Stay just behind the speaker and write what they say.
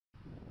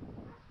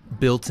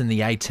Built in the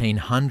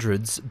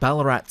 1800s,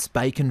 Ballarat's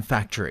bacon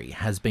factory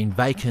has been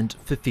vacant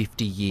for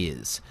 50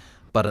 years.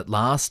 But at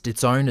last,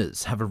 its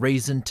owners have a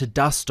reason to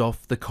dust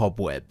off the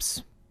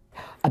cobwebs.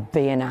 A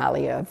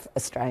biennale of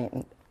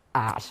Australian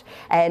art.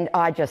 And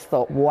I just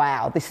thought,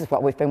 wow, this is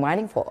what we've been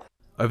waiting for.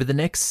 Over the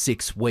next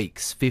 6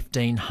 weeks,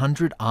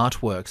 1,500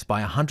 artworks by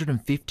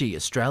 150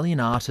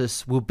 Australian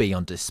artists will be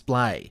on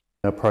display.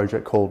 A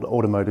project called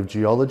Automotive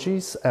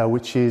Geologies,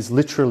 which is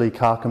literally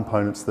car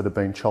components that have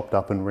been chopped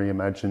up and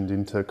reimagined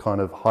into kind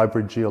of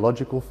hybrid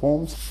geological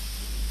forms.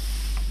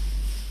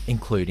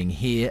 Including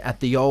here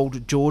at the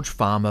old George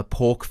Farmer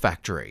pork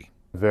factory.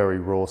 Very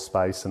raw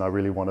space, and I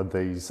really wanted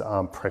these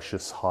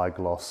precious,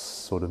 high-gloss,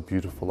 sort of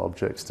beautiful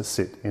objects to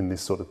sit in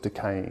this sort of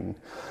decaying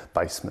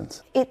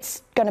basement.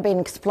 It's going to be an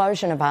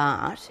explosion of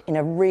art in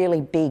a really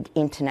big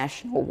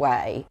international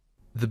way.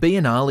 The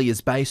Biennale is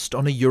based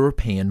on a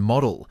European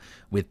model,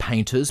 with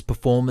painters,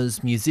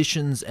 performers,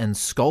 musicians and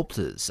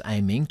sculptors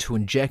aiming to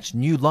inject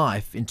new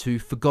life into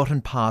forgotten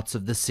parts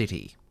of the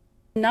city.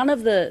 None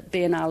of the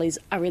biennales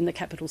are in the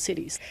capital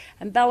cities,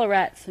 and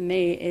Ballarat for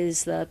me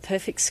is the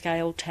perfect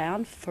scale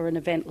town for an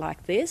event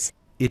like this.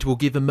 It will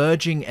give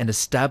emerging and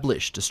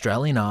established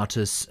Australian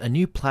artists a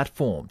new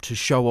platform to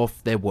show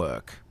off their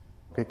work.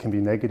 It can be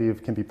negative,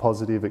 it can be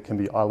positive, it can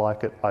be I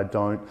like it, I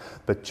don't,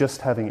 but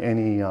just having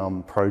any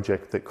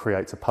project that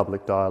creates a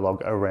public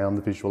dialogue around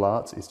the visual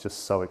arts is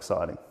just so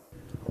exciting.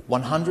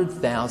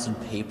 100,000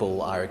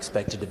 people are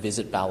expected to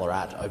visit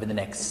Ballarat over the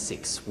next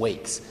 6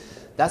 weeks.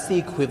 That's the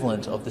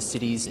equivalent of the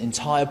city's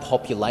entire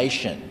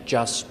population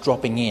just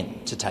dropping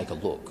in to take a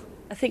look.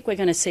 I think we're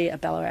going to see a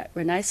Ballarat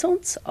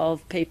renaissance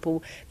of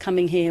people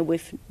coming here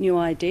with new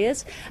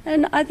ideas,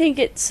 and I think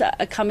it's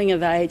a coming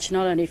of age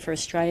not only for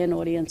Australian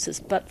audiences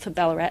but for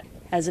Ballarat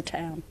as a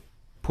town.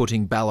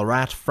 Putting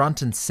Ballarat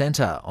front and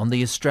centre on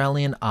the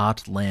Australian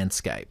art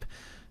landscape.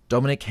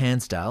 Dominic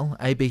Hansdale,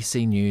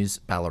 ABC News,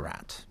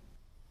 Ballarat.